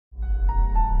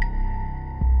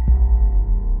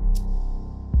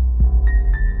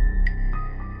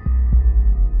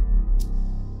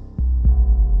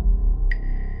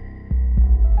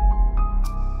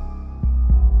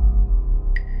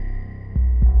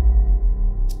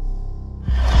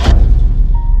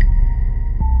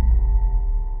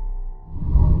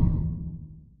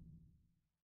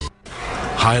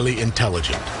highly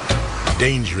intelligent,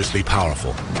 dangerously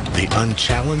powerful, the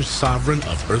unchallenged sovereign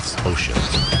of Earth's oceans.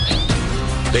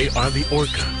 They are the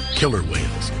orca, killer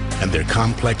whales, and their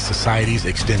complex societies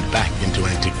extend back into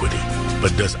antiquity.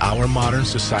 But does our modern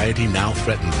society now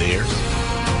threaten theirs?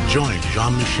 Join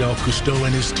Jean-Michel Cousteau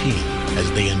and his team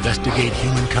as they investigate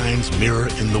humankind's mirror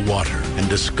in the water and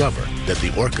discover that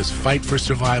the orca's fight for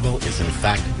survival is in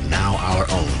fact now our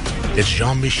own. It's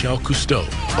Jean-Michel Cousteau,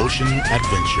 Ocean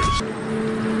Adventures.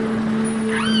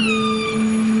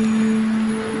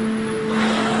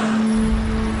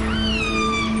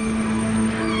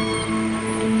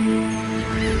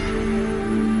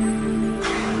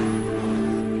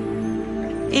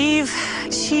 Eve,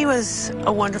 she was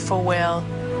a wonderful whale.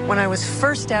 When I was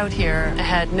first out here, I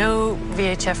had no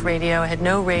VHF radio, I had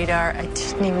no radar, I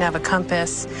didn't even have a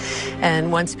compass, and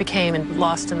once became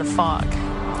lost in the fog.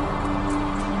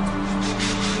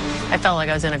 I felt like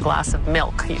I was in a glass of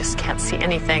milk. You just can't see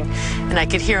anything. And I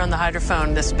could hear on the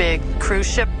hydrophone this big cruise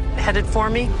ship headed for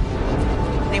me.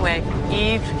 Anyway,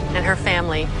 Eve and her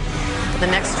family, the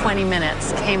next 20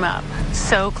 minutes, came up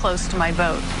so close to my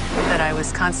boat that I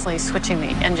was constantly switching the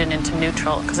engine into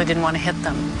neutral because I didn't want to hit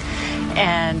them.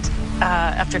 And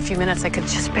after a few minutes, I could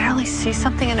just barely see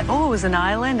something, and oh, it was an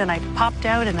island, and I popped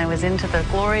out, and I was into the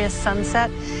glorious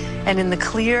sunset and in the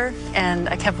clear, and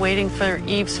I kept waiting for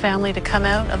Eve's family to come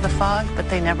out of the fog, but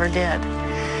they never did.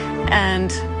 And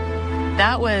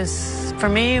that was, for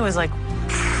me, it was like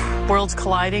worlds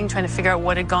colliding, trying to figure out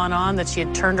what had gone on, that she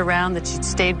had turned around, that she'd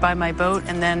stayed by my boat,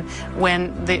 and then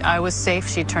when I was safe,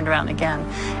 she turned around again.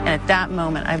 And at that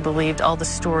moment, I believed all the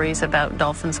stories about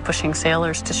dolphins pushing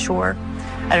sailors to shore.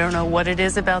 I don't know what it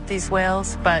is about these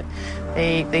whales, but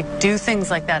they do things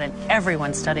like that, and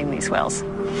everyone studying these whales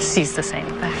sees the same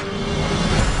thing.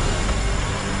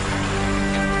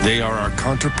 They are our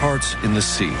counterparts in the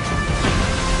sea,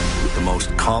 the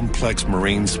most complex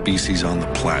marine species on the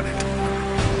planet.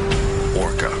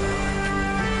 Orca,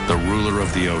 the ruler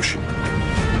of the ocean.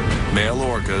 Male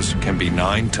orcas can be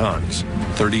 9 tons,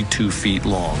 32 feet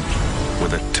long,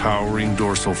 with a towering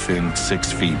dorsal fin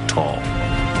 6 feet tall.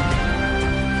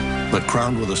 But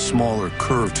crowned with a smaller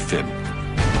curved fin,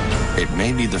 it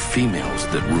may be the females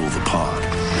that rule the pod.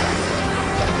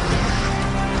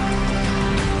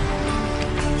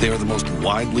 They are the most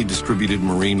widely distributed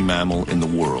marine mammal in the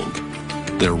world.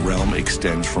 Their realm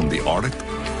extends from the Arctic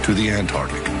to the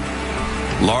Antarctic.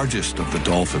 Largest of the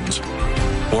dolphins,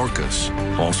 orcas,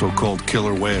 also called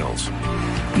killer whales,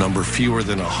 number fewer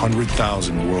than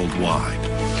 100,000 worldwide.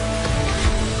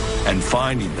 And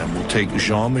finding them will take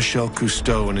Jean-Michel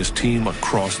Cousteau and his team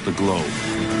across the globe,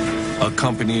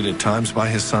 accompanied at times by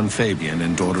his son Fabien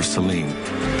and daughter Celine.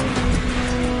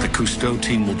 The Cousteau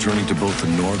team will journey to both the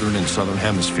northern and southern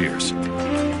hemispheres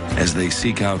as they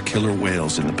seek out killer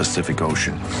whales in the Pacific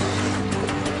Ocean.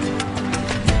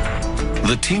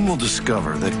 The team will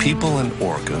discover that people and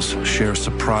orcas share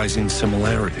surprising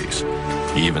similarities,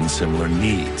 even similar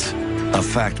needs, a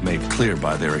fact made clear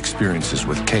by their experiences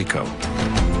with Keiko,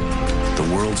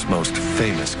 the world's most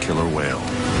famous killer whale.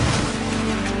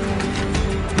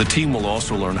 The team will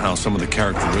also learn how some of the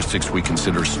characteristics we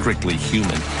consider strictly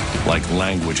human, like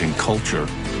language and culture,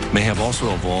 may have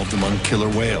also evolved among killer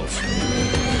whales.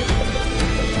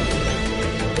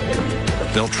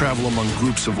 They'll travel among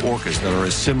groups of orcas that are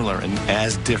as similar and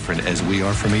as different as we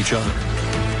are from each other.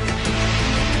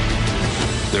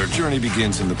 Their journey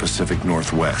begins in the Pacific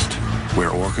Northwest, where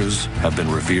orcas have been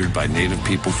revered by native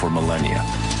people for millennia,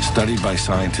 studied by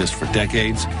scientists for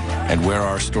decades, and where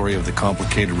our story of the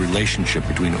complicated relationship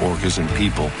between orcas and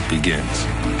people begins.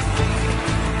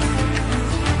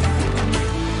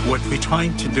 What we're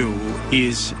trying to do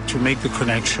is to make the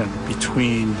connection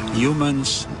between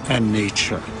humans and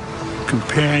nature,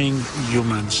 comparing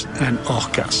humans and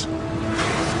orcas.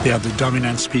 They are the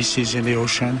dominant species in the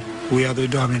ocean. We are the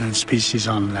dominant species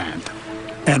on land.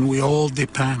 And we all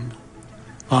depend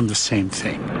on the same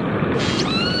thing.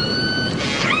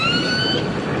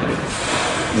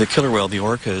 The killer whale, the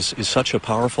orca, is such a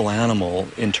powerful animal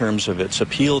in terms of its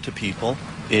appeal to people.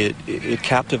 It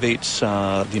captivates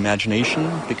the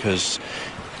imagination because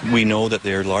we know that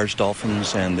they're large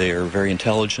dolphins and they are very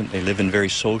intelligent. They live in very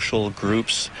social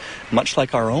groups, much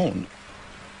like our own.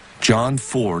 John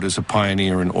Ford is a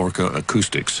pioneer in orca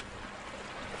acoustics,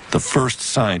 the first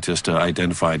scientist to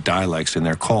identify dialects in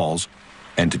their calls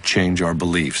and to change our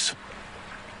beliefs.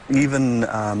 Even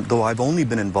though I've only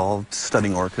been involved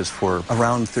studying orcas for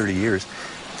around 30 years,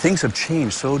 things have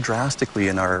changed so drastically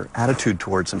in our attitude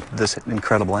towards this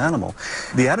incredible animal.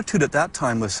 The attitude at that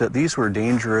time was that these were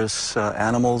dangerous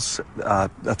animals,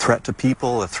 a threat to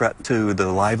people, a threat to the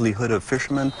livelihood of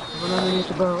fishermen.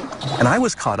 And I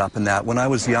was caught up in that. When I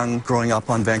was young, growing up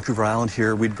on Vancouver Island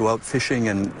here, we'd go out fishing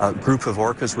and a group of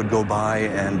orcas would go by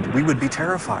and we would be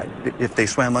terrified if they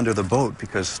swam under the boat,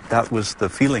 because that was the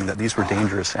feeling that these were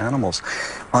dangerous animals.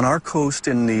 On our coast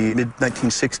in the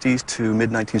mid-1960s to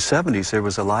mid-1970s, there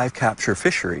was a live capture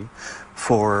fishery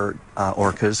for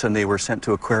orcas, and they were sent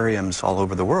to aquariums all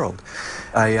over the world.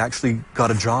 I actually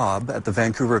got a job at the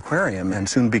Vancouver Aquarium and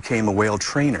soon became a whale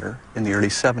trainer in the early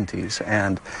 70s,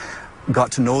 and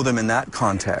got to know them in that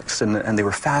context, and they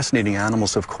were fascinating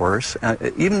animals, of course.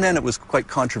 Even then it was quite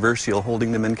controversial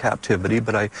holding them in captivity,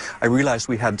 but I realized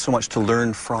we had so much to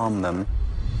learn from them.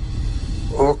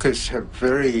 Orcas have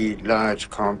very large,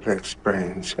 complex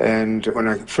brains, and when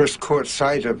I first caught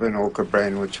sight of an orca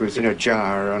brain, which was in a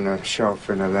jar on a shelf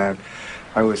in a lab,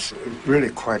 I was really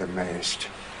quite amazed.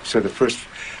 So the first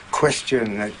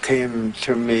question that came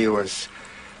to me was,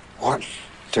 what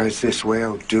does this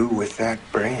whale do with that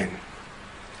brain?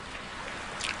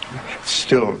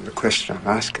 Still the question I'm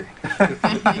asking.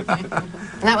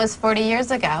 That was 40 years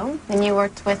ago, and you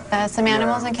worked with some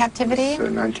animals in captivity?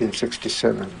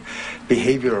 1967.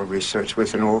 Behavioral research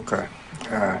with an orca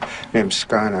named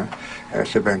Skana at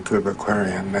the Vancouver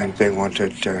Aquarium, and they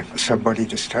wanted somebody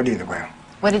to study the whale.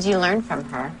 What did you learn from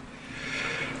her?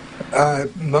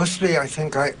 Mostly, I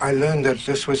think I learned that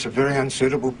this was a very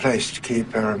unsuitable place to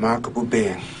keep a remarkable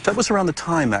being. That was around the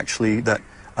time, actually, that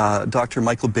Dr.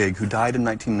 Michael Bigg, who died in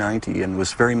 1990 and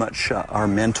was very much our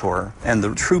mentor and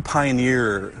the true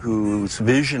pioneer whose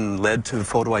vision led to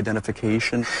photo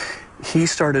identification, he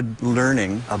started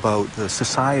learning about the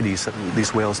societies that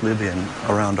these whales live in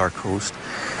around our coast,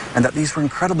 and that these were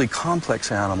incredibly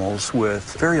complex animals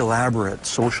with very elaborate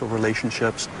social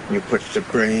relationships. You put the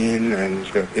brain and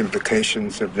the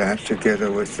implications of that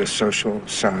together with the social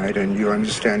side, and you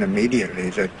understand immediately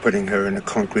that putting her in a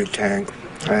concrete tank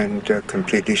and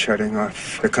completely shutting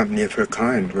off the company of her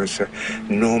kind was an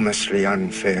enormously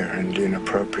unfair and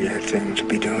inappropriate thing to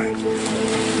be doing.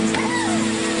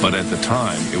 But at the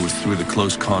time, it was through the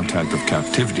close contact of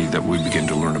captivity that we begin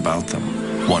to learn about them,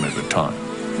 one at a time.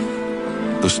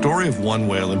 The story of one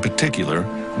whale in particular,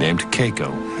 named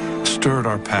Keiko, stirred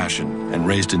our passion and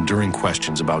raised enduring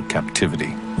questions about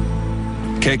captivity.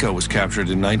 Keiko was captured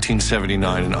in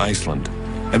 1979 in Iceland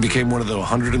and became one of the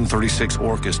 136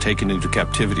 orcas taken into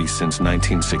captivity since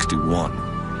 1961.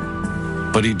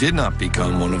 But he did not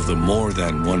become one of the more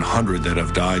than 100 that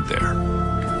have died there,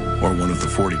 or one of the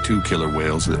 42 killer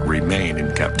whales that remain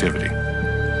in captivity.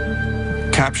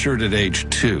 Captured at age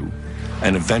 2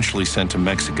 and eventually sent to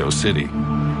Mexico City,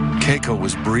 Keiko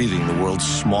was breathing the world's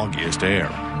smoggiest air,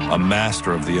 a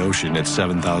master of the ocean at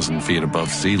 7,000 feet above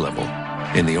sea level,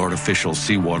 in the artificial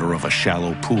seawater of a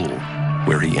shallow pool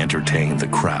where he entertained the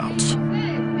crowds.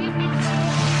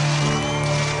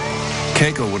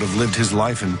 Keiko would have lived his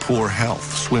life in poor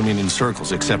health, swimming in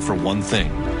circles, except for one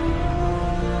thing.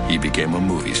 He became a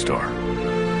movie star.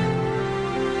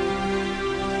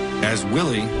 As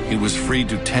Willie, he was free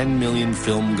to 10 million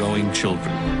film-going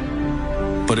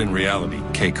children. But in reality,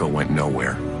 Keiko went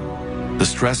nowhere. The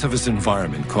stress of his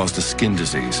environment caused a skin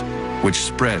disease, which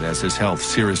spread as his health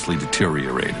seriously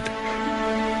deteriorated.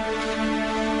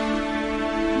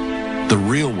 The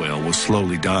real whale was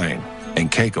slowly dying, and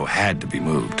Keiko had to be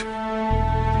moved.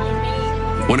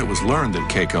 When it was learned that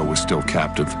Keiko was still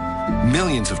captive,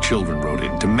 millions of children wrote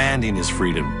in, demanding his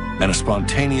freedom, and a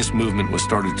spontaneous movement was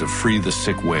started to free the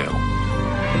sick whale.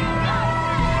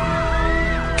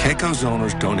 Keiko's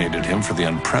owners donated him for the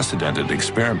unprecedented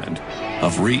experiment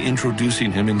of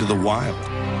reintroducing him into the wild,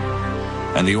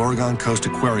 and the Oregon Coast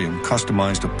Aquarium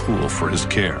customized a pool for his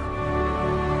care.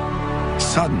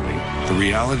 Suddenly, the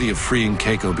reality of freeing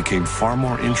Keiko became far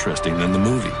more interesting than the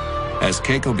movie, as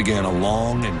Keiko began a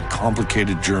long and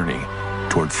complicated journey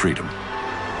toward freedom.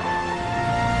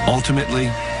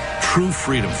 Ultimately, true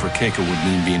freedom for Keiko would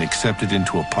mean being accepted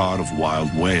into a pod of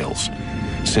wild whales,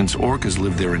 since orcas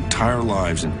live their entire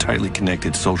lives in tightly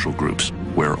connected social groups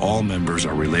where all members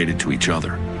are related to each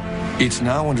other. It's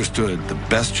now understood the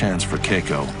best chance for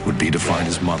Keiko would be to find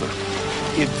his mother.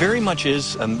 It very much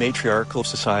is a matriarchal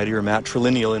society, or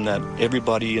matrilineal, in that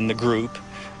everybody in the group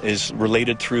is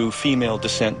related through female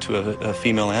descent to a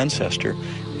female ancestor.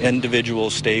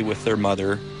 Individuals stay with their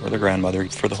mother or their grandmother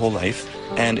for the whole life.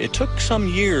 And it took some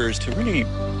years to really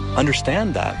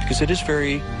understand that, because it is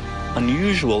very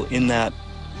unusual in that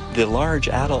the large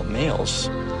adult males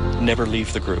never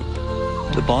leave the group.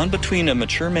 The bond between a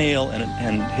mature male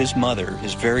and his mother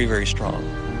is very, very strong.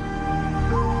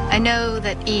 I know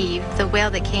that Eve, the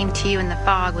whale that came to you in the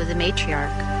fog, was a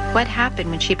matriarch. What happened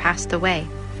when she passed away?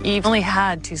 Eve only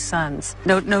had 2 sons,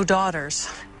 no daughters.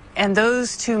 And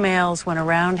those 2 males went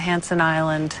around Hansen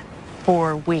Island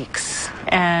for weeks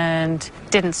and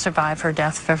didn't survive her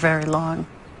death for very long.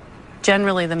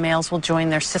 Generally, the males will join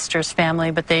their sister's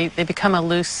family, but they become a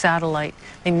loose satellite.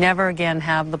 They never again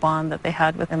have the bond that they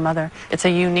had with their mother. It's a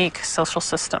unique social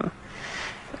system.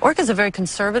 Orca is a very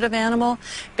conservative animal.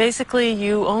 Basically,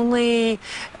 you only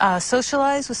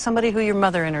socialize with somebody who your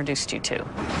mother introduced you to.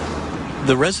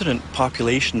 The resident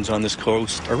populations on this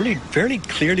coast are really fairly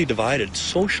clearly divided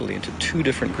socially into 2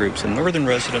 different groups. The northern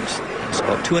residents, it's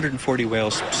about 240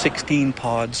 whales, 16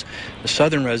 pods. The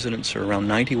southern residents are around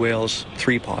 90 whales,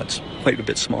 3 pods, quite a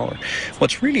bit smaller.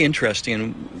 What's really interesting,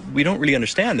 and we don't really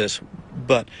understand this,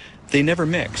 but they never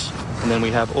mix. And then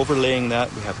we have overlaying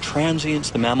that, we have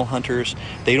transients, the mammal hunters.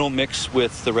 They don't mix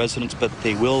with the residents, but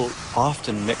they will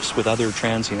often mix with other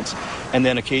transients. And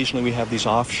then occasionally we have these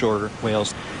offshore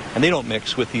whales, and they don't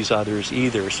mix with these others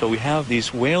either. So we have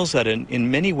these whales that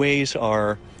in many ways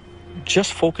are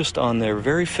just focused on their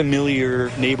very familiar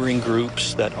neighboring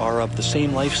groups that are of the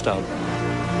same lifestyle.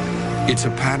 It's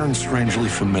a pattern strangely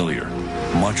familiar,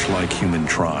 much like human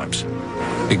tribes,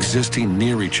 existing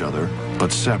near each other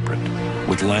but separate,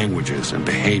 with languages and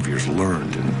behaviors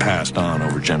learned and passed on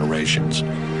over generations.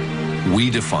 We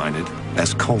define it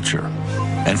as culture,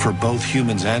 and for both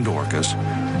humans and orcas,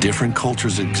 different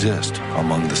cultures exist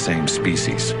among the same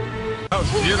species. That was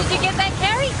beautiful. Did you get that,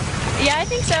 Carrie? Yeah, I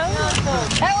think so.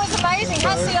 That was amazing.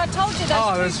 See, I told you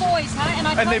those 2 boys,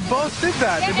 huh? And they both did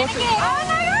that. Yeah, They both did. Oh,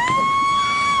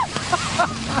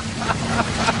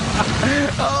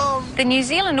 Oh. The New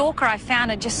Zealand orca I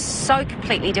found are just so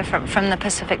completely different from the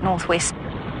Pacific Northwest.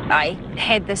 I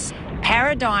had this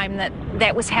paradigm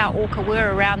that was how orca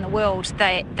were around the world.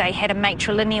 They had a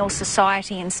matrilineal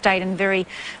society and stayed in very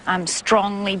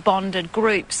strongly bonded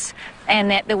groups, and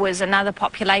that there was another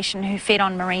population who fed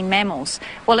on marine mammals.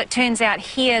 Well, it turns out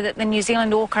here that the New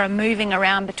Zealand orca are moving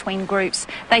around between groups.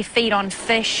 They feed on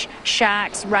fish,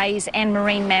 sharks, rays, and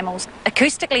marine mammals.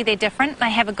 Acoustically, they're different. They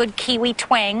have a good Kiwi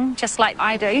twang, just like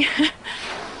I do.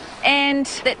 And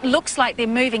it looks like they're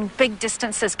moving big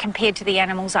distances compared to the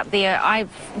animals up there. I've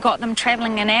got them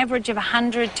travelling an average of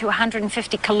 100 to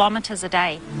 150 kilometres a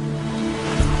day.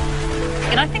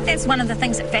 And I think that's one of the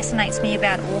things that fascinates me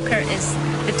about orca is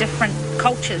the different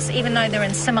cultures. Even though they're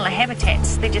in similar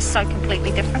habitats, they're just so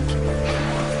completely different.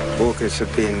 Orcas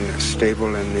have been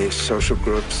stable in the social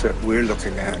groups that we're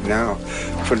looking at now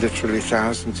for literally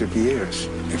thousands of years.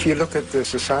 If you look at the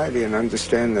society and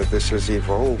understand that this has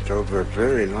evolved over a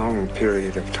very long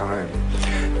period of time,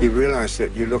 you realize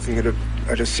that you're looking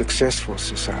at a successful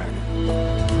society.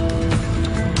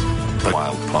 The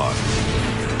wild pod.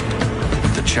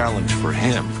 The challenge for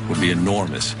him would be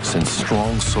enormous, since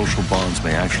strong social bonds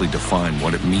may actually define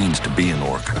what it means to be an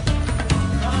orca.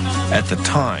 At the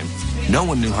time, no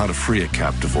one knew how to free a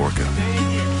captive orca.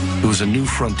 It was a new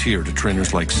frontier to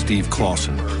trainers like Steve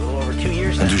Clausen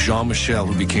and to Jean-Michel,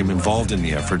 who became involved in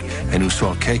the effort and who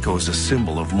saw Keiko as a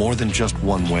symbol of more than just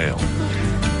one whale.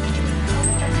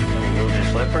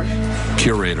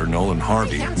 Curator Nolan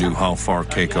Harvey knew how far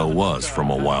Keiko was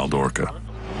from a wild orca.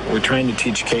 We're trying to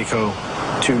teach Keiko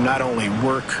to not only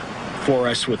work for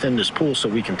us within this pool so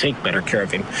we can take better care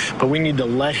of him, but we need to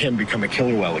let him become a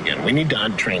killer whale again. We need to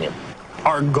untrain him.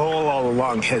 Our goal all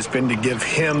along has been to give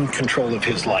him control of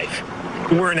his life.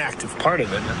 We're an active part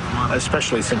of it,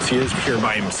 especially since he is here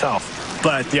by himself.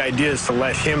 But the idea is to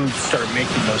let him start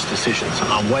making those decisions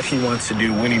on what he wants to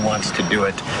do, when he wants to do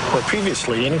it. Where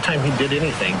previously, anytime he did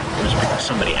anything, it was because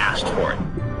somebody asked for it.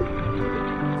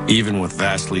 Even with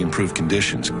vastly improved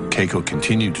conditions, Keiko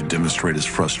continued to demonstrate his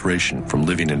frustration from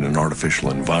living in an artificial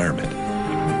environment.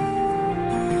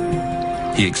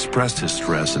 He expressed his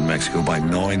stress in Mexico by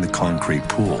gnawing the concrete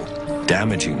pool,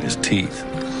 damaging his teeth.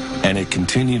 And it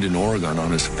continued in Oregon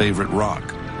on his favorite rock.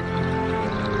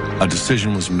 A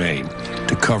decision was made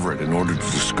to cover it in order to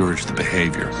discourage the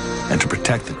behavior and to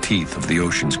protect the teeth of the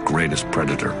ocean's greatest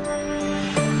predator.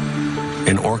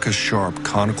 An orca's sharp,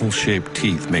 conical-shaped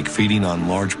teeth make feeding on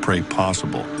large prey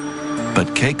possible, but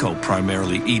Keiko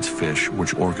primarily eats fish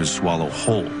which orcas swallow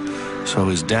whole, so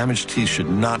his damaged teeth should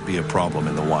not be a problem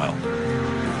in the wild.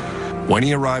 When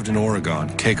he arrived in Oregon,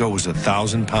 Keiko was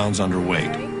 1,000 pounds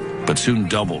underweight, but soon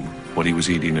doubled what he was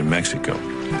eating in Mexico.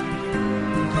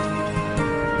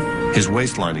 His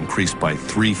waistline increased by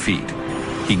 3 feet.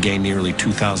 He gained nearly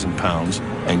 2,000 pounds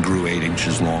and grew 8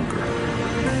 inches longer.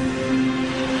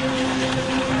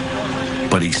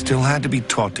 But he still had to be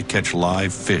taught to catch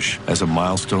live fish as a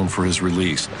milestone for his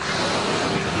release.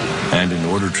 And in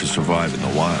order to survive in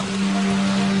the wild,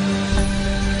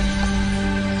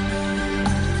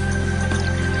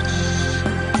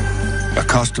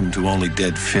 accustomed to only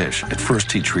dead fish, at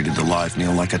first he treated the live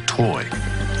meal like a toy.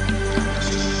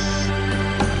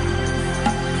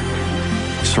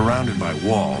 Surrounded by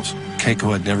walls,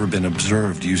 Keiko had never been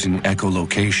observed using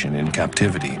echolocation in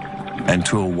captivity. And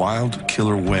to a wild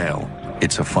killer whale,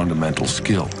 it's a fundamental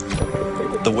skill.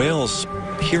 The whale's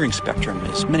hearing spectrum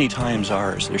is many times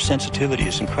ours. Their sensitivity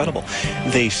is incredible.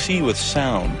 They see with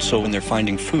sound, so when they're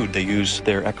finding food, they use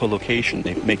their echolocation.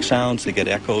 They make sounds, they get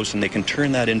echoes, and they can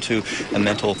turn that into a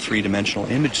mental three-dimensional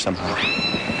image somehow.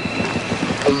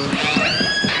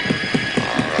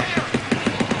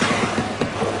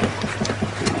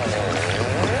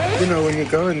 You know, when you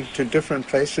go into different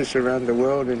places around the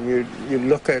world and you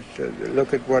look at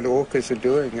what orcas are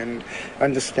doing and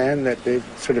understand that they've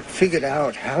sort of figured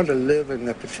out how to live in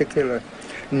the particular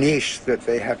niche that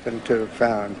they happen to have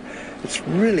found, it's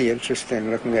really interesting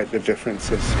looking at the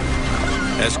differences.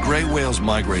 As gray whales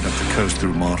migrate up the coast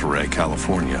through Monterey,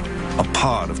 California, a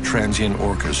pod of transient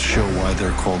orcas show why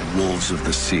they're called wolves of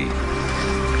the sea.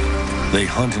 They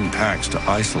hunt in packs to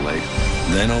isolate,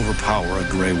 then overpower a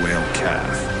gray whale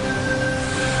calf.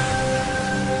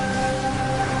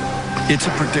 It's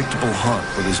a predictable hunt,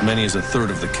 with as many as a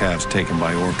third of the calves taken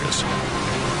by orcas.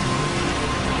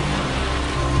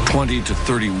 20 to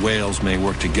 30 whales may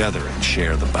work together and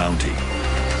share the bounty.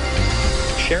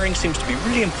 Sharing seems to be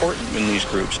really important in these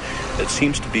groups. It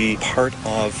seems to be part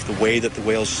of the way that the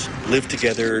whales live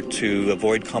together to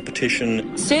avoid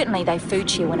competition. Certainly they food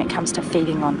share when it comes to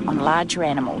feeding on larger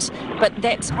animals, but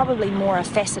that's probably more a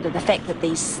facet of the fact that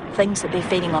these things that they're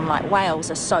feeding on, like whales,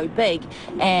 are so big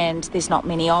and there's not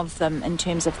many of them. In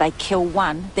terms of they kill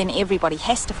one, then everybody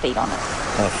has to feed on it.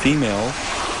 A female,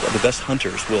 the best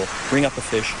hunters, will bring up a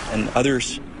fish, and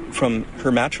others from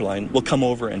her matriline will come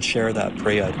over and share that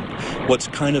prey item. What's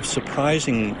kind of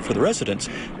surprising for the residents,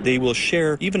 they will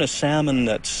share even a salmon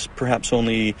that's perhaps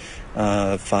only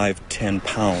 5-10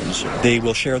 pounds. They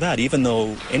will share that, even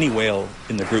though any whale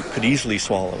in the group could easily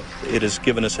swallow it. It has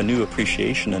given us a new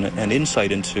appreciation and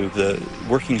insight into the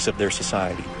workings of their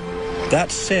society.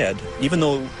 That said, even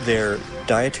though their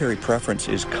dietary preference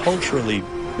is culturally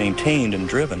maintained and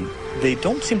driven, they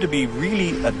don't seem to be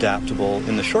really adaptable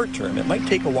in the short term. It might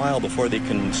take a while before they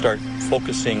can start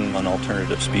focusing on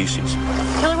alternative species.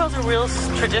 Killer whales are real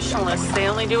traditionalists. They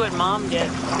only do what mom did.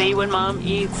 They eat what mom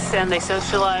eats, and they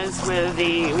socialize with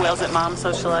the whales that mom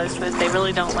socialized with. They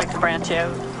really don't like to branch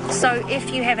out. So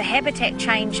if you have a habitat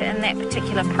change and that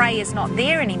particular prey is not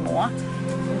there anymore,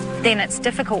 then it's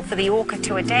difficult for the orca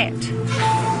to adapt.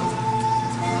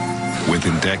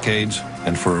 Within decades,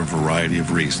 and for a variety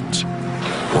of reasons,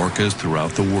 orcas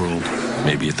throughout the world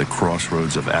may be at the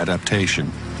crossroads of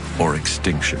adaptation or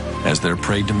extinction as their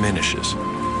prey diminishes,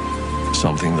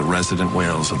 something the resident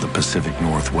whales of the Pacific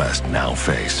Northwest now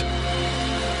face.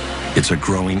 It's a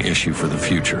growing issue for the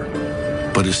future,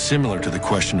 but is similar to the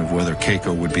question of whether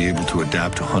Keiko would be able to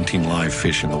adapt to hunting live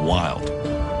fish in the wild.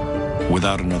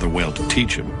 Without another whale to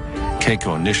teach him,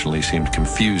 Keiko initially seemed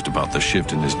confused about the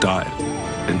shift in his diet,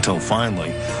 until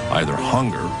finally either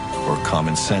hunger or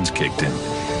common sense kicked in,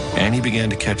 and he began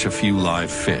to catch a few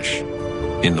live fish.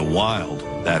 In the wild,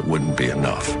 that wouldn't be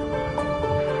enough.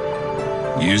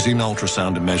 Using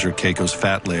ultrasound to measure Keiko's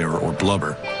fat layer or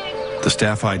blubber, the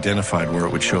staff identified where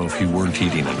it would show if he weren't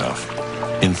eating enough.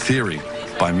 In theory,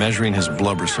 by measuring his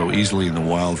blubber so easily in the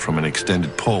wild from an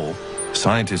extended pole,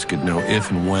 scientists could know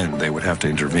if and when they would have to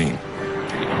intervene.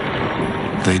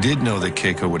 They did know that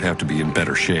Keiko would have to be in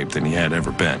better shape than he had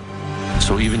ever been,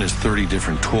 so even his 30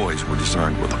 different toys were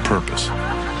designed with a purpose.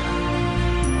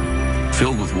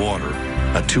 Filled with water,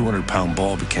 a 200-pound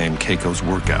ball became Keiko's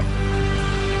workout.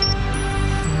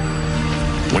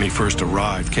 When he first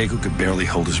arrived, Keiko could barely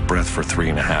hold his breath for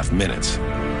 3.5 minutes.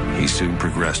 He soon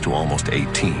progressed to almost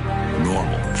 18,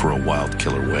 normal for a wild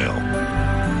killer whale.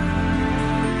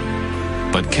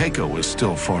 But Keiko was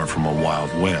still far from a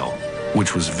wild whale,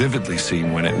 which was vividly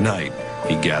seen when at night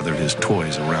he gathered his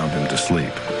toys around him to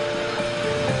sleep.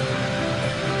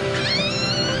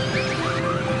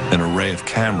 An array of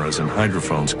cameras and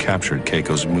hydrophones captured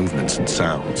Keiko's movements and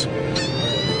sounds.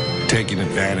 Taking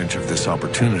advantage of this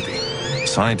opportunity,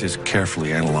 scientists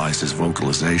carefully analyzed his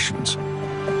vocalizations,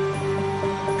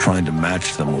 trying to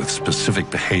match them with specific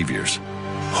behaviors,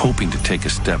 hoping to take a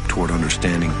step toward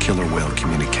understanding killer whale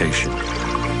communication.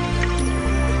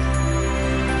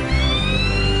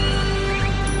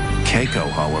 Keiko,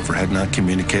 however, had not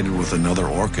communicated with another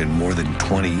orca in more than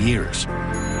 20 years.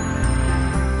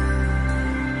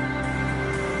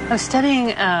 I was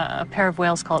studying a pair of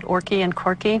whales called Orca and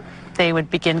Corky. They would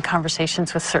begin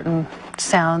conversations with certain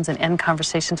sounds and end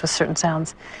conversations with certain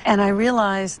sounds. And I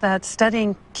realized that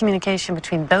studying communication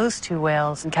between those two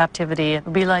whales in captivity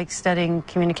would be like studying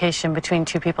communication between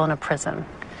two people in a prison.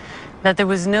 That there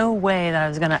was no way that I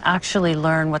was going to actually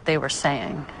learn what they were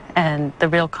saying and the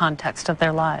real context of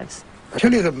their lives. I'll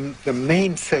tell you the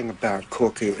main thing about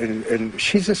Corky, and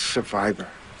she's a survivor.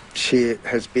 She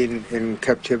has been in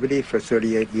captivity for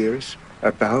 38 years,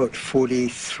 about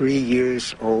 43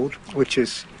 years old, which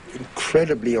is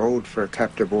incredibly old for a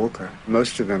captive orca.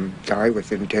 Most of them die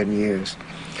within 10 years.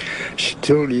 She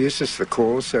still uses the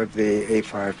calls of the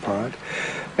A5 pod,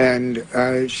 and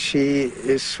she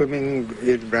is swimming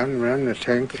around the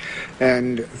tank,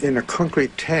 and in a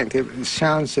concrete tank, the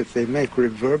sounds that they make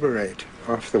reverberate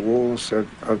off the walls of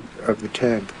the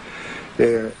tank.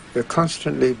 They're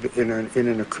constantly in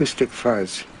an acoustic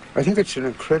fuzz. I think it's an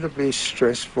incredibly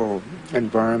stressful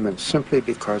environment simply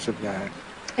because of that.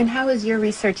 And how is your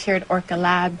research here at Orca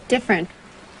Lab different?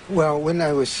 Well, when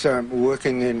I was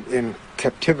working in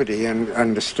captivity and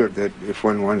understood that if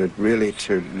one wanted really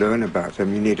to learn about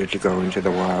them, you needed to go into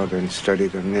the wild and study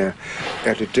them there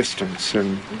at a distance.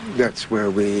 And that's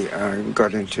where we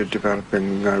got into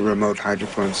developing remote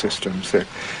hydrophone systems that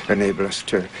enable us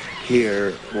to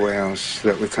hear whales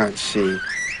that we can't see.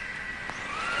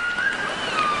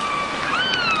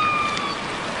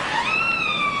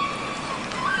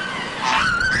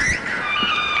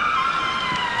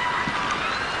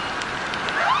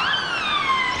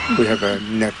 We have a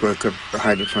network of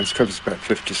hydrophones, covers about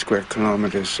 50 square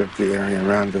kilometers of the area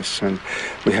around us, and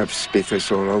we have speakers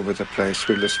all over the place.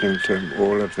 We're listening to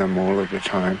all of them all of the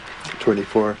time,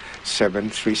 24/7,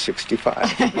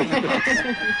 365.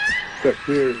 But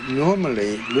we're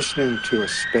normally listening to a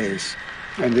space,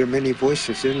 and there are many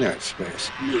voices in that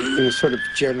space. In a sort of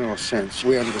general sense,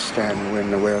 we understand when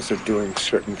the whales are doing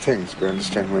certain things. We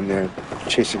understand when they're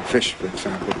chasing fish, for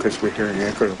example, because we're hearing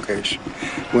echolocation.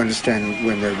 We understand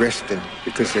when they're resting,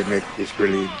 because they make these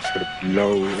really sort of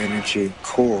low-energy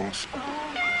calls.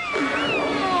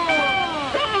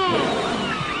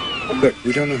 But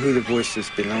we don't know who the voices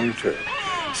belong to.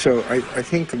 So I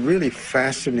think a really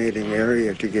fascinating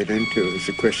area to get into is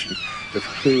the question of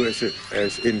who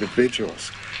as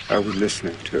individuals are we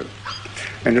listening to.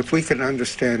 And if we can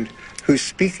understand who's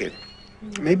speaking,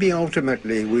 maybe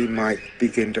ultimately we might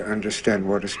begin to understand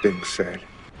what is being said.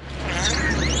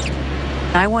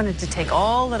 I wanted to take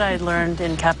all that I had learned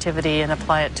in captivity and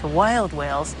apply it to wild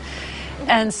whales.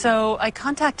 And so I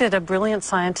contacted a brilliant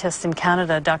scientist in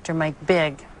Canada, Dr. Mike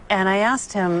Bigg, and I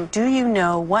asked him, do you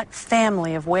know what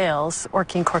family of whales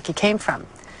Orca and Corky came from?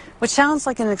 Which sounds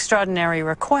like an extraordinary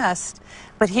request,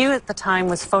 but he at the time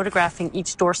was photographing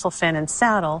each dorsal fin and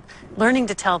saddle, learning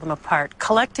to tell them apart,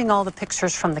 collecting all the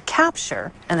pictures from the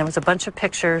capture, and there was a bunch of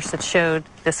pictures that showed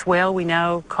this whale we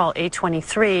now call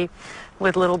A23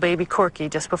 with little baby Corky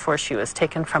just before she was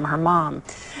taken from her mom.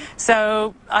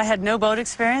 So I had no boat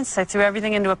experience. I threw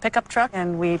everything into a pickup truck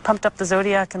and we pumped up the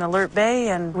Zodiac in Alert Bay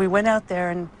and we went out there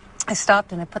and I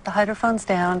stopped and I put the hydrophones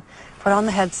down, put on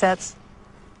the headsets,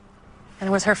 and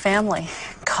it was her family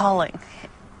calling.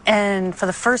 And for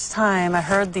the first time, I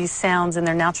heard these sounds in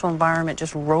their natural environment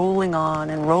just rolling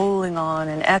on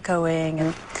and echoing.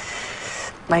 And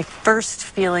my first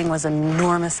feeling was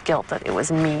enormous guilt that it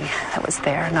was me that was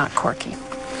there, not Corky.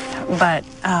 But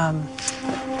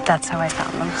that's how I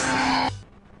found them.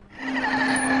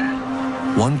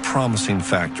 One promising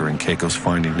factor in Keiko's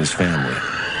finding his family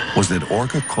was that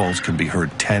orca calls can be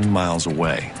heard 10 miles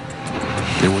away.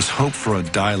 There was hope for a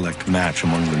dialect match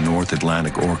among the North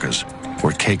Atlantic orcas,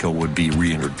 where Keiko would be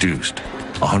reintroduced,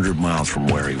 100 miles from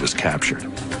where he was captured.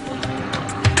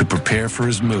 To prepare for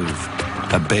his move,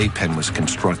 a bay pen was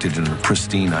constructed in a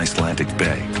pristine Icelandic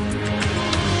bay.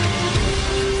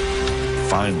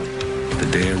 Finally, the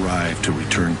day arrived to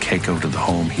return Keiko to the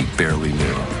home he barely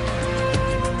knew.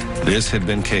 This had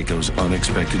been Keiko's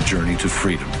unexpected journey to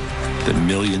freedom that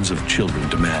millions of children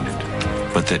demanded,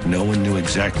 but that no one knew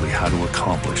exactly how to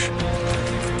accomplish.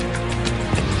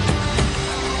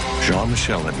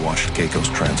 Jean-Michel had watched Keiko's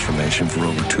transformation for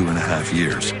over 2.5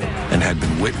 years and had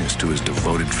been witness to his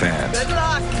devoted fans. Good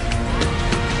luck!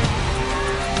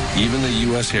 Even the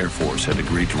U.S. Air Force had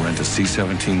agreed to rent a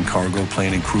C-17 cargo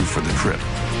plane and crew for the trip,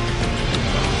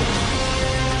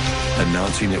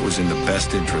 announcing it was in the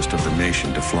best interest of the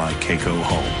nation to fly Keiko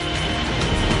home.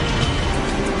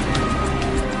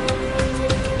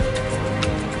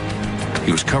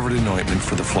 He was covered in ointment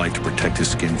for the flight to protect his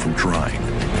skin from drying.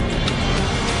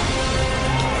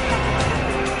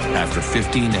 After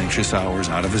 15 anxious hours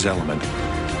out of his element,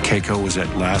 Keiko was at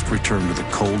last returned to the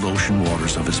cold ocean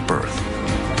waters of his birth.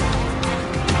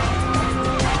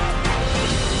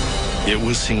 It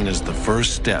was seen as the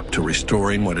first step to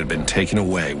restoring what had been taken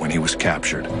away when he was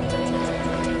captured.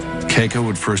 Keiko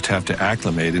would first have to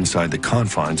acclimate inside the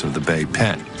confines of the Bay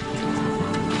pen.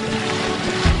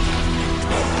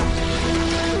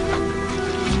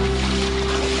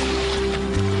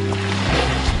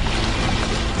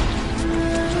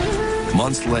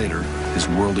 Months later, his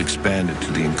world expanded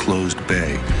to the enclosed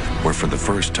bay, where for the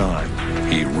first time,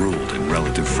 he ruled in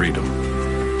relative freedom.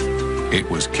 It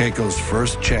was Keiko's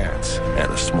first chance at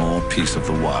a small piece of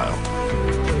the wild.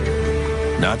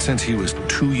 Not since he was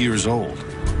 2 years old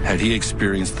had he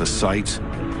experienced the sights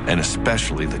and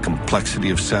especially the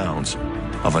complexity of sounds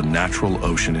of a natural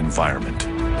ocean environment.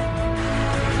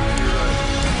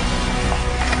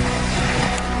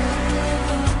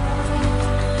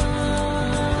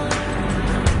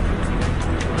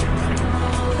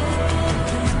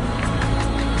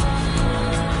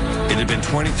 It had been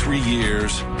 23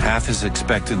 years, half his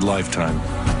expected lifetime,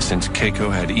 since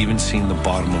Keiko had even seen the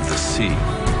bottom of the sea.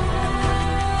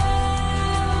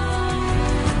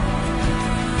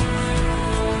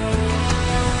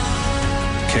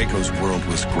 Keiko's world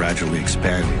was gradually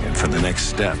expanding, and for the next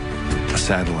step, a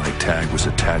satellite tag was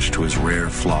attached to his rare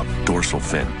flopped dorsal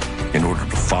fin in order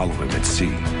to follow him at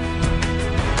sea.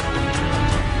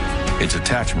 Its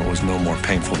attachment was no more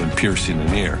painful than piercing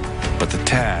an ear, but the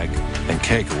tag and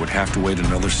Keiko would have to wait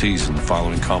another season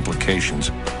following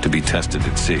complications to be tested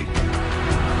at sea.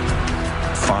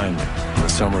 Finally, in the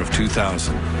summer of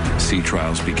 2000, sea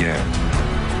trials began.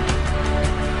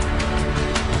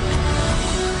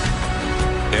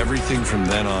 Everything from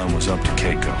then on was up to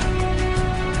Keiko.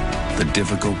 The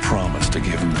difficult promise to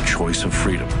give him the choice of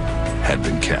freedom had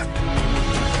been kept.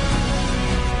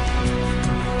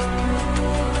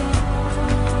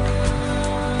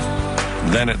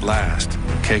 Then at last,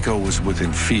 Keiko was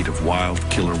within feet of wild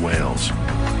killer whales.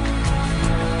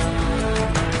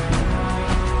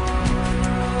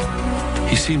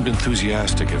 He seemed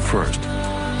enthusiastic at first,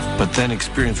 but then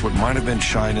experienced what might have been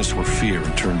shyness or fear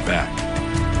and turned back.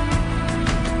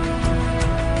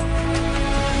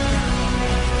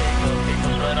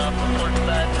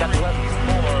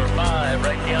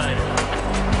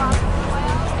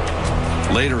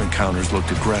 Later encounters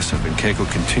looked aggressive, and Keiko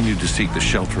continued to seek the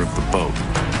shelter of the boat.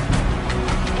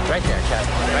 Right there,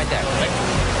 Captain. Right there.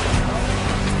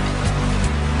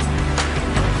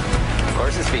 Of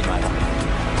course, his feet, Michael.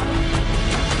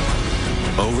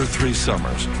 Over 3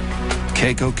 summers,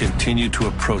 Keiko continued to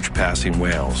approach passing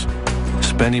whales,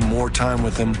 spending more time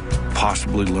with them,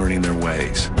 possibly learning their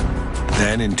ways.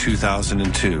 Then in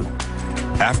 2002,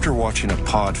 after watching a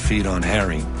pod feed on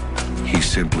herring, he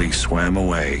simply swam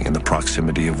away in the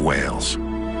proximity of whales.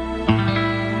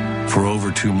 For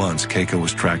over 2 months, Keiko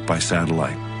was tracked by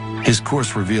satellite. His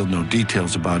course revealed no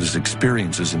details about his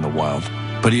experiences in the wild,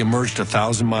 but he emerged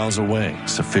 1,000 miles away,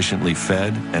 sufficiently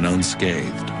fed and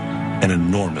unscathed. An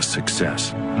enormous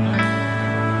success.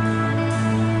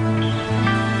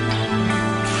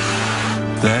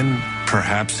 Then,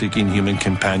 perhaps seeking human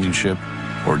companionship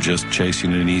or just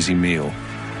chasing an easy meal,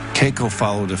 Keiko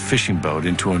followed a fishing boat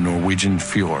into a Norwegian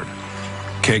fjord.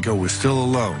 Keiko was still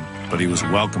alone, but he was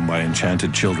welcomed by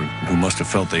enchanted children who must have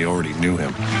felt they already knew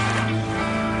him.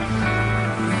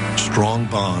 Strong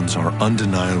bonds are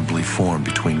undeniably formed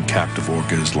between captive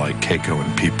orcas like Keiko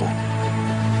and people.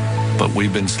 But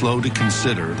we've been slow to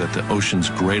consider that the ocean's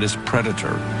greatest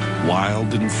predator,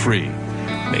 wild and free,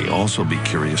 may also be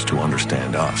curious to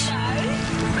understand us.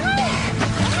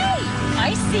 Hey,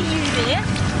 I see you there.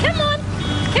 Come on.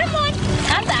 Come on.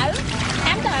 Hello.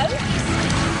 Hello.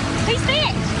 Who's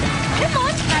that? Come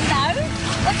on. Hello.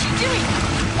 What you doing?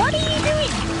 What are you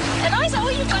doing? And I said, oh,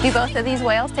 you got Do both of these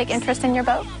whales take interest in your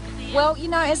boat? Well, you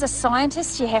know, as a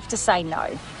scientist, you have to say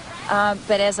no.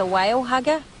 But as a whale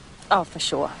hugger, oh, for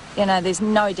sure. You know, there's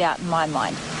no doubt in my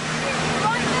mind.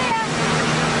 right there.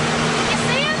 You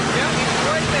see him? Yeah, he's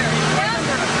right there. He's right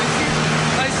under us.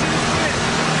 I see his fin.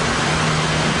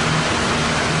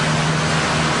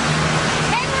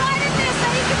 Hang right in there so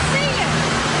you can see him.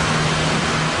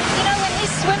 You know, when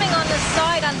he's swimming on the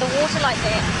side underwater like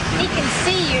that, he can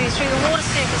see you through the water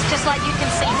surface just like you can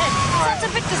see him. So it's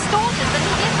a bit distorted, but he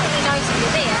definitely knows that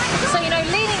you're there. So, you know,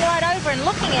 leaning right over and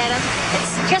looking at him,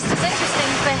 it's just as interesting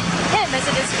for him as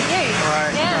it is for you.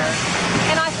 Right. Yeah. Right.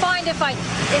 And I find if I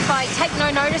take no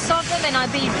notice of them and I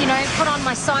put on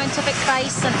my scientific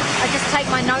face and I just take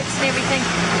my notes and everything,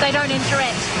 they don't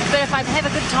interact. But if I have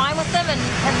a good time with them and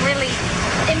really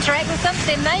interact with them,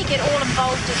 then they get all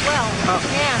involved as well. Oh.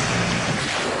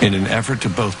 Yeah. In an effort to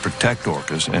both protect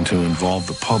orcas and to involve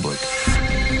the public,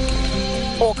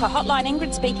 Orca Hotline,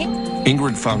 Ingrid speaking.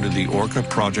 Ingrid founded the Orca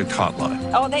Project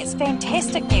Hotline. Oh, that's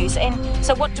fantastic news. And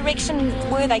so what direction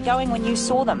were they going when you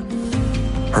saw them?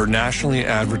 Her nationally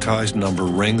advertised number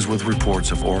rings with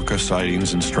reports of orca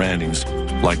sightings and strandings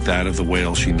like that of the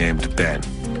whale she named Ben.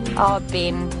 Oh,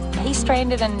 Ben. He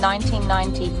stranded in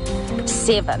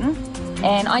 1997,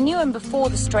 and I knew him before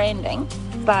the stranding,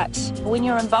 but when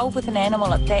you're involved with an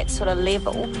animal at that sort of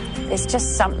level, there's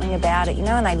just something about it, you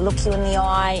know, and they look you in the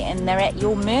eye and they're at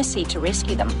your mercy to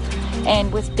rescue them.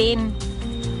 And with Ben,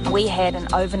 we had an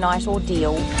overnight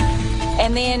ordeal,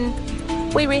 and then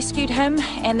we rescued him,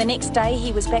 and the next day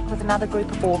he was back with another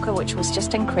group of orca, which was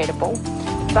just incredible.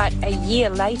 But a year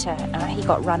later, he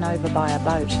got run over by a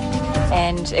boat,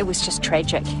 and it was just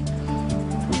tragic.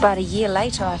 But a year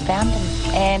later, I found him,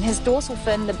 and his dorsal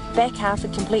fin, the back half,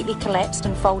 had completely collapsed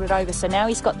and folded over. So now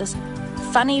he's got this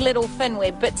funny little fin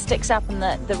where bit sticks up and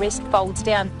the rest folds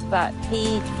down. But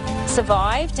he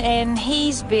survived, and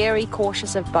he's very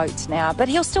cautious of boats now. But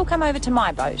he'll still come over to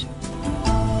my boat.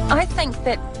 I think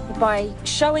that by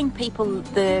showing people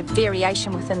the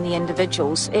variation within the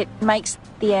individuals, it makes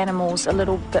the animals a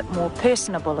little bit more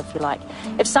personable, if you like.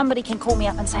 If somebody can call me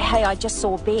up and say, hey, I just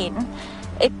saw Ben,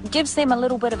 it gives them a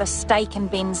little bit of a stake in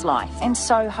Ben's life. And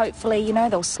so hopefully, you know,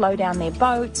 they'll slow down their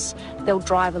boats, they'll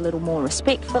drive a little more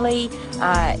respectfully.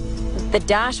 The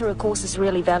data, of course, is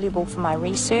really valuable for my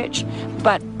research,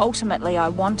 but ultimately I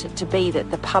want it to be that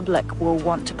the public will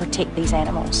want to protect these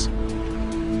animals.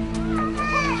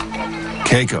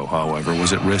 Keiko, however,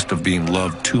 was at risk of being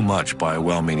loved too much by a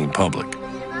well-meaning public.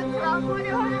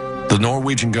 The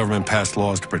Norwegian government passed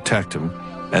laws to protect him,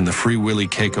 and the Free Willy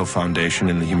Keiko Foundation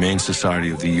and the Humane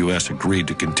Society of the U.S. agreed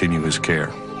to continue his care.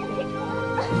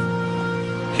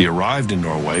 He arrived in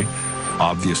Norway,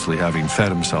 obviously having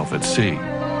fed himself at sea,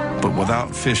 but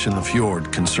without fish in the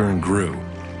fjord, concern grew,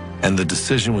 and the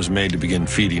decision was made to begin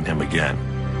feeding him again.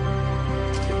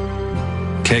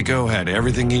 Keiko had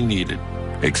everything he needed,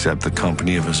 except the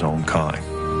company of his own kind.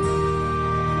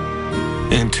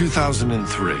 In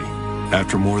 2003,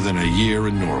 after more than a year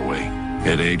in Norway,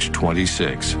 at age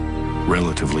 26,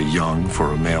 relatively young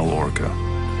for a male orca,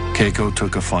 Keiko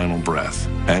took a final breath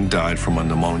and died from a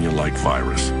pneumonia-like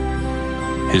virus.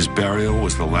 His burial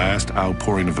was the last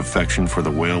outpouring of affection for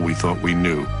the whale we thought we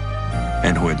knew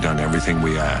and who had done everything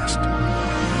we asked.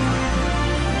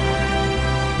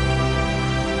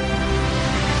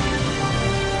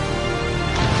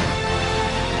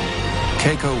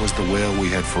 Keiko was the whale we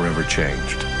had forever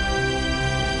changed.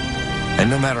 And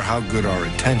no matter how good our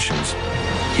intentions,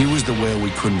 he was the whale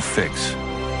we couldn't fix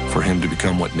for him to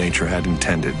become what nature had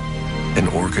intended, an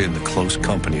orca in the close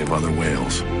company of other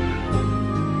whales.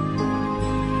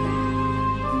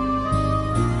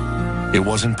 It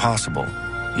wasn't possible,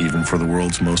 even for the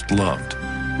world's most loved,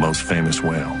 most famous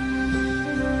whale.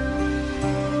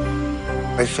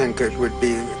 I think it would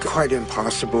be quite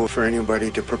impossible for anybody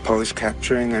to propose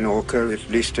capturing an orca, at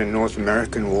least in North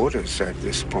American waters at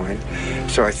this point.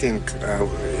 So I think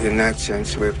in that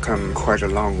sense we've come quite a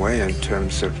long way in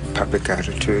terms of public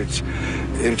attitudes.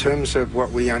 In terms of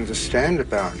what we understand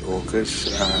about orcas,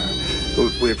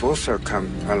 we've also come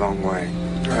a long way.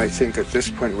 I think at this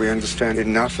point we understand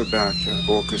enough about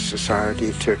orca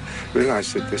society to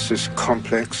realize that this is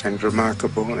complex and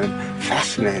remarkable and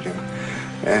fascinating.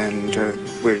 And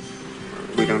we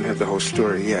don't have the whole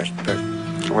story yet, but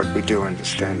what we do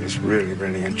understand is really,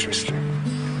 really interesting.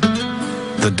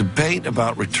 The debate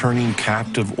about returning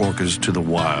captive orcas to the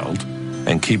wild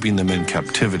and keeping them in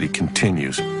captivity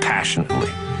continues passionately,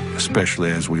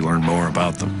 especially as we learn more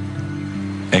about them,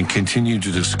 and continue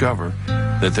to discover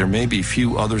that there may be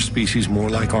few other species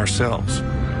more like ourselves.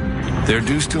 There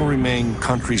do still remain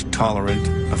countries tolerant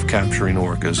of capturing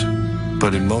orcas,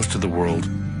 but in most of the world,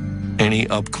 any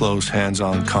up-close,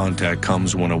 hands-on contact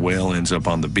comes when a whale ends up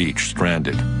on the beach,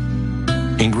 stranded.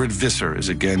 Ingrid Visser is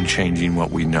again changing what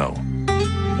we know.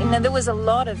 You know, there was a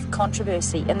lot of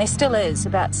controversy, and there still is,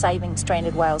 about saving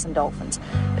stranded whales and dolphins.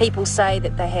 People say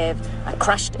that they have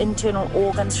crushed internal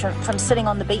organs from sitting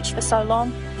on the beach for so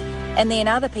long, and then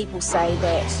other people say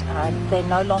that they're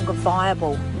no longer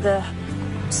viable. The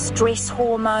stress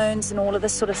hormones and all of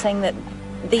this sort of thing, that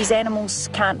these animals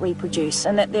can't reproduce,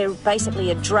 and that they're basically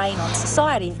a drain on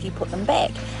society if you put them back,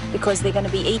 because they're going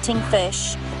to be eating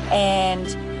fish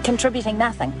and contributing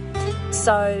nothing.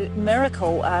 So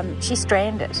Miracle, she's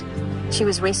stranded. She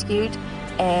was rescued,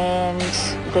 and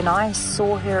then I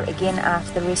saw her again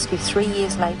after the rescue 3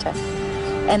 years later.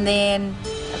 And then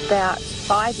about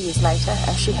 5 years later,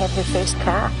 she had her first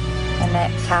calf, and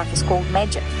that calf is called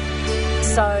Magic.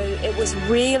 So it was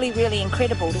really, really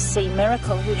incredible to see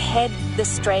Miracle, who had this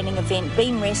straining event,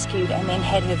 been rescued and then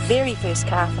had her very first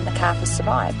calf, and the calf has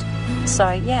survived.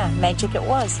 So yeah, magic it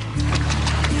was.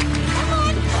 Come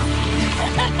on!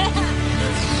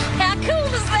 How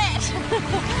cool is that?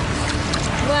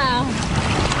 Wow.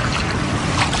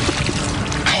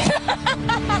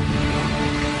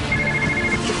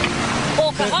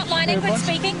 Orca hotline, Ingrid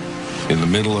speaking. In the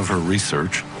middle of her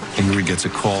research, Ingrid gets a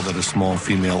call that a small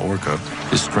female orca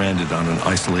is stranded on an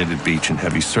isolated beach in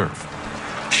heavy surf.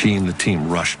 She and the team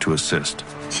rush to assist.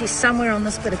 She's somewhere on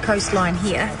this bit of coastline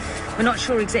here. We're not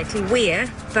sure exactly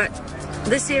where, but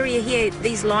this area here,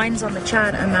 these lines on the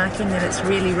chart are marking that it's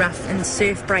really rough and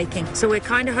surf breaking. So we're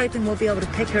kind of hoping we'll be able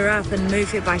to pick her up and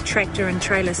move her by tractor and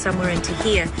trailer somewhere into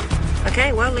here.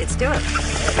 Okay, well, let's do it.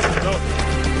 Go.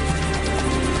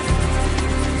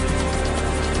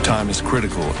 Time is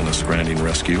critical in a stranding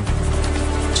rescue,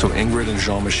 so Ingrid and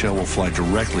Jean-Michel will fly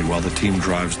directly while the team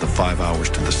drives the 5 hours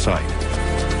to the site.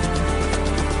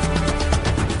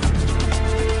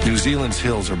 New Zealand's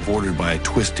hills are bordered by a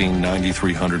twisting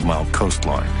 9,300-mile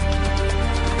coastline.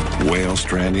 Whale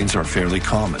strandings are fairly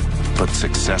common, but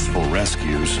successful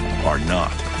rescues are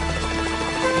not.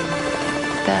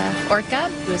 The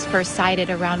Orca was first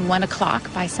sighted around 1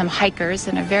 o'clock by some hikers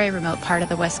in a very remote part of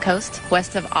the west coast,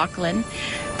 west of Auckland,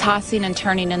 tossing and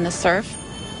turning in the surf.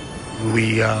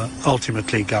 We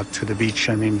ultimately got to the beach,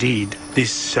 and indeed,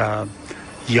 this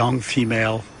young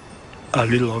female, a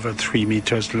little over 3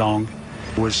 meters long,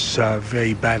 was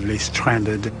very badly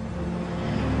stranded.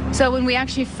 So when we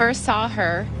actually first saw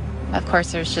her, of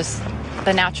course, there's just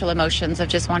the natural emotions of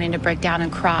just wanting to break down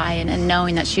and cry, and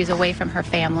knowing that she's away from her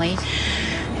family,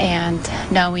 and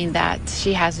knowing that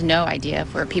she has no idea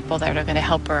if we're people that are going to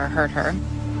help her or hurt her.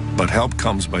 But help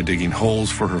comes by digging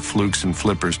holes for her flukes and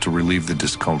flippers to relieve the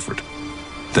discomfort,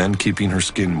 then keeping her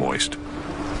skin moist.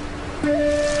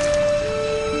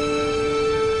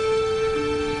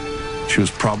 She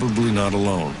was probably not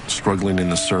alone, struggling in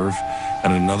the surf,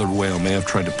 and another whale may have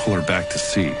tried to pull her back to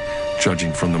sea,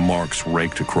 judging from the marks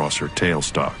raked across her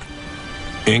tailstock.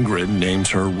 Ingrid names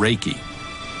her Reiki.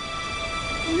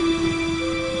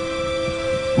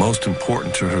 Most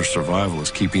important to her survival is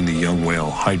keeping the young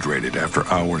whale hydrated after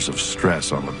hours of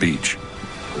stress on the beach.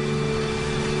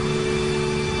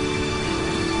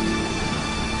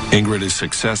 Ingrid is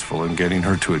successful in getting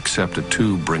her to accept a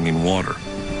tube bringing water.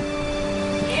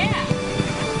 Yeah.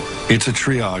 It's a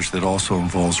triage that also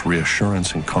involves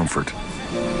reassurance and comfort.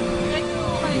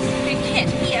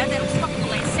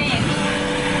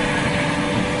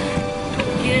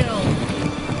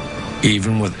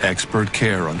 Even with expert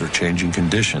care under changing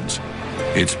conditions,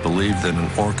 it's believed that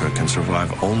an orca can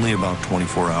survive only about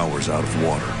 24 hours out of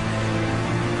water.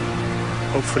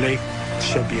 Hopefully,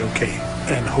 she'll be okay,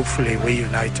 and hopefully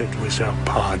reunited with her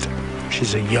pod.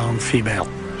 She's a young female,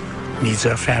 needs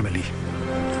her family.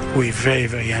 We're very,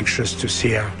 very anxious to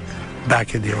see her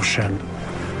back in the ocean,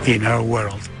 in her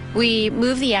world. We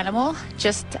moved the animal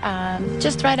just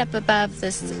right up above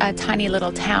this tiny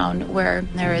little town where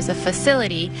there is a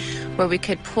facility where we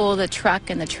could pull the truck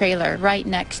and the trailer right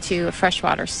next to a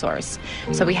freshwater source.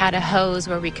 So we had a hose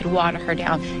where we could water her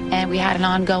down, and we had an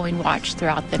ongoing watch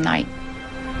throughout the night.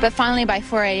 But finally, by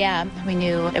 4 a.m., we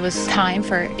knew it was time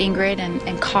for Ingrid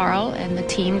and Carl and the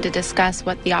team to discuss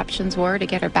what the options were to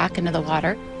get her back into the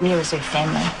water. Where is her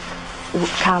family?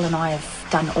 Carl and I have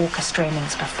done orca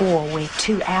strandings before, where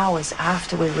 2 hours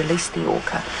after we released the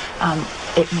orca,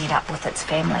 it met up with its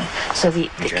family. So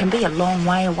it can be a long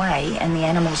way away, and the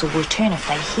animals will return if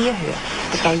they hear her,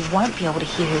 but they won't be able to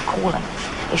hear her calling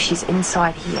if she's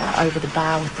inside here over the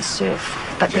bar with the surf.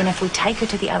 But then if we take her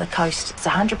to the other coast, it's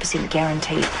 100%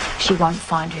 guaranteed she won't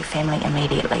find her family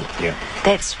immediately. Yeah.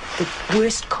 That's the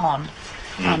worst con.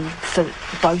 For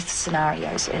both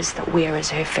scenarios, is that where is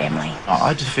her family?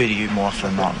 I defer to you more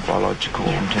often than not, biological,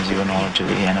 in terms of your knowledge of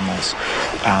the animals.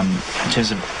 In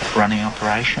terms of running an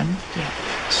operation,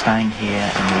 staying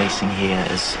here and releasing here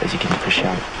is, as you can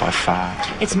appreciate, by far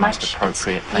it's the much most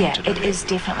appropriate thing to do. It is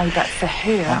definitely, but for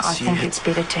her, I think it's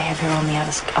better to have her on the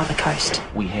other coast.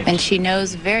 And she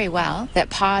knows very well that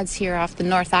pods here off the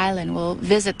North Island will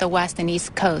visit the west and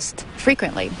east coast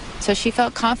frequently. So she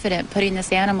felt confident putting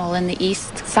this animal in the east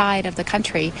side of the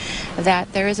country,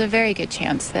 that there is a very good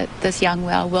chance that this young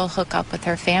whale will hook up with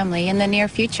her family in the near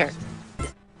future.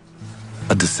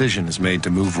 A decision is made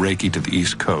to move Reiki to the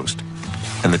east coast,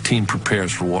 and the team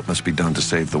prepares for what must be done to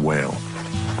save the whale.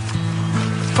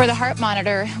 For the heart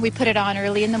monitor, we put it on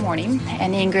early in the morning,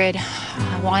 and Ingrid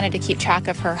wanted to keep track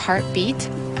of her heartbeat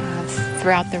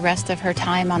throughout the rest of her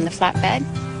time on the flatbed.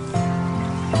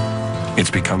 It's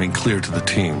becoming clear to the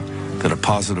team that a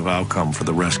positive outcome for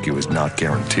the rescue is not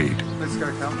guaranteed. Let's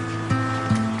go, Cal.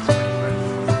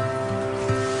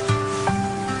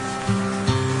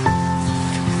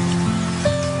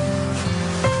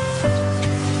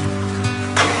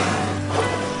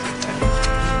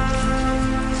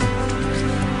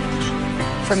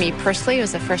 For me personally, it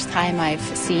was the first time I've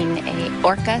seen an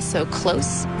orca so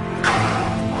close.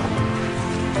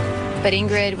 But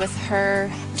Ingrid, with her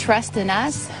trust in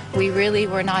us, we really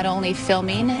were not only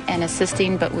filming and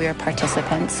assisting, but we were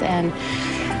participants. And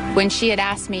when she had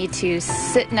asked me to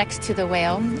sit next to the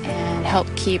whale and help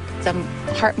keep the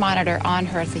heart monitor on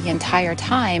her the entire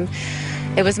time,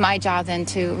 it was my job then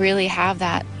to really have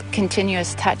that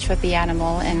continuous touch with the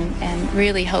animal and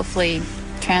really hopefully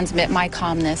transmit my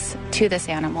calmness to this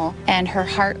animal. And her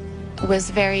heart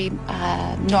was very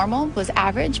normal, was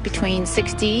average, between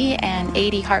 60 and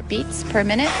 80 heartbeats per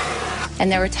minute.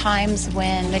 And there were times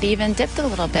when it even dipped a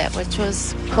little bit, which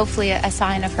was hopefully a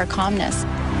sign of her calmness.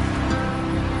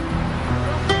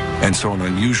 And so an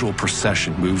unusual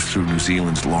procession moves through New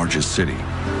Zealand's largest city.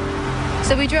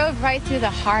 So we drove right through the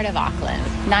heart of Auckland,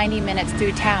 90 minutes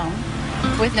through town,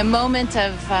 with a moment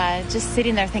of just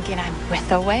sitting there thinking, I'm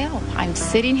with a whale. I'm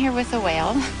sitting here with a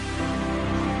whale.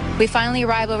 We finally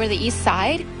arrive over the east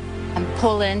side and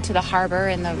pull into the harbor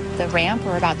and the ramp.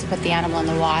 We're about to put the animal in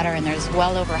the water, and there's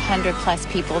well over 100 plus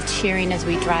people cheering as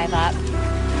we drive up.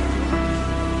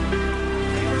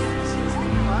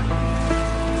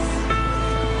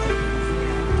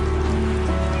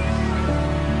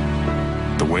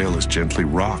 The whale is gently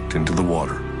rocked into the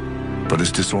water, but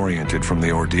is disoriented from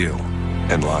the ordeal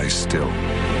and lies still.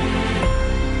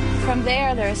 From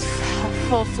there's a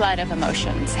full flood of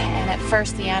emotions. And at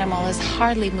first, the animal is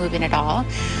hardly moving at all.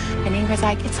 And Ingrid's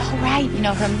like, it's all right. You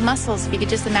know, her muscles, if you could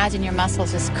just imagine your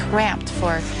muscles just cramped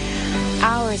for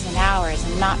hours and hours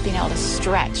and not being able to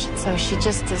stretch. So she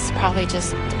just is probably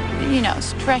just, you know,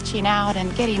 stretching out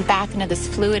and getting back into this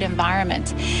fluid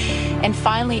environment. And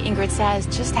finally, Ingrid says,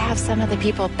 just have some of the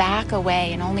people back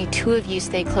away and only 2 of you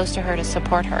stay close to her to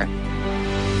support her.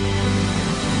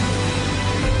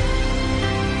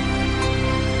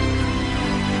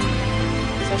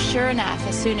 So sure enough,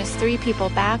 as soon as 3 people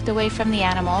backed away from the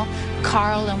animal,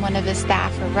 Carl and one of his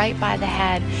staff were right by the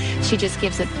head. She just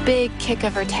gives a big kick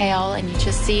of her tail, and you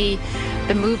just see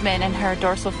the movement in her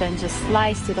dorsal fin just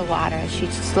slice through the water as she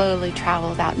slowly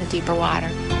travels out in the deeper water.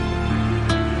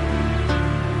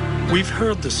 We've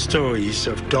heard the stories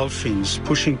of dolphins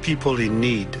pushing people in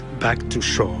need back to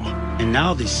shore. And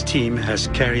now this team has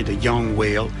carried a young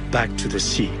whale back to the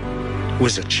sea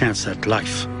with a chance at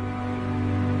life.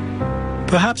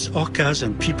 Perhaps orcas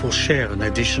and people share an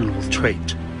additional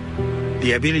trait,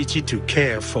 the ability to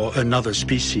care for another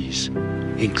species,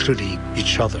 including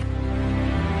each other.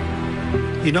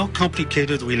 In our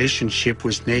complicated relationship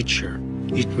with nature,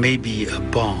 it may be a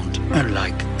bond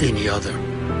unlike any other.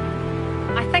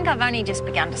 I think I've only just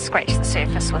begun to scratch the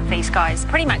surface with these guys.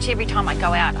 Pretty much every time I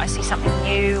go out, I see something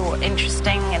new or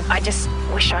interesting, and I just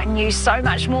wish I knew so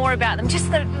much more about them.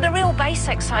 Just the real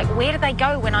basics, like where do they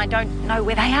go when I don't know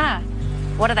where they are?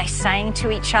 What are they saying to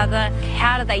each other?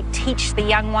 How do they teach the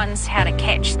young ones how to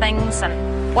catch things?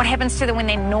 And what happens to them when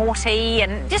they're naughty?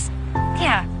 And just,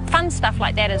 yeah, fun stuff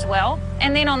like that as well.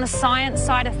 And then on the science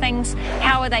side of things,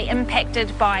 how are they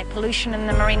impacted by pollution in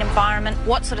the marine environment?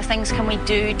 What sort of things can we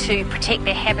do to protect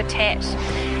their habitat?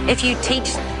 If you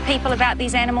teach people about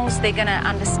these animals, they're going to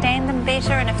understand them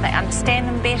better. And if they understand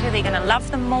them better, they're going to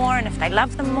love them more. And if they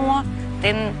love them more,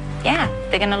 then, yeah,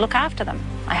 they're going to look after them,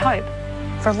 I hope.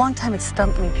 For a long time, it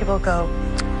stumped me. People go,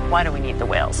 why do we need the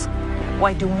whales?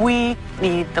 Why do we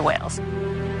need the whales?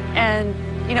 And,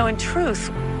 you know, in truth,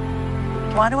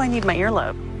 why do I need my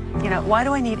earlobe? You know, why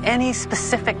do I need any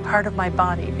specific part of my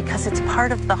body? Because it's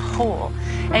part of the whole.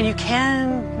 And you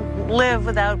can live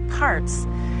without parts,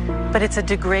 but it's a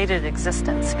degraded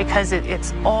existence because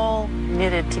it's all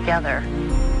knitted together.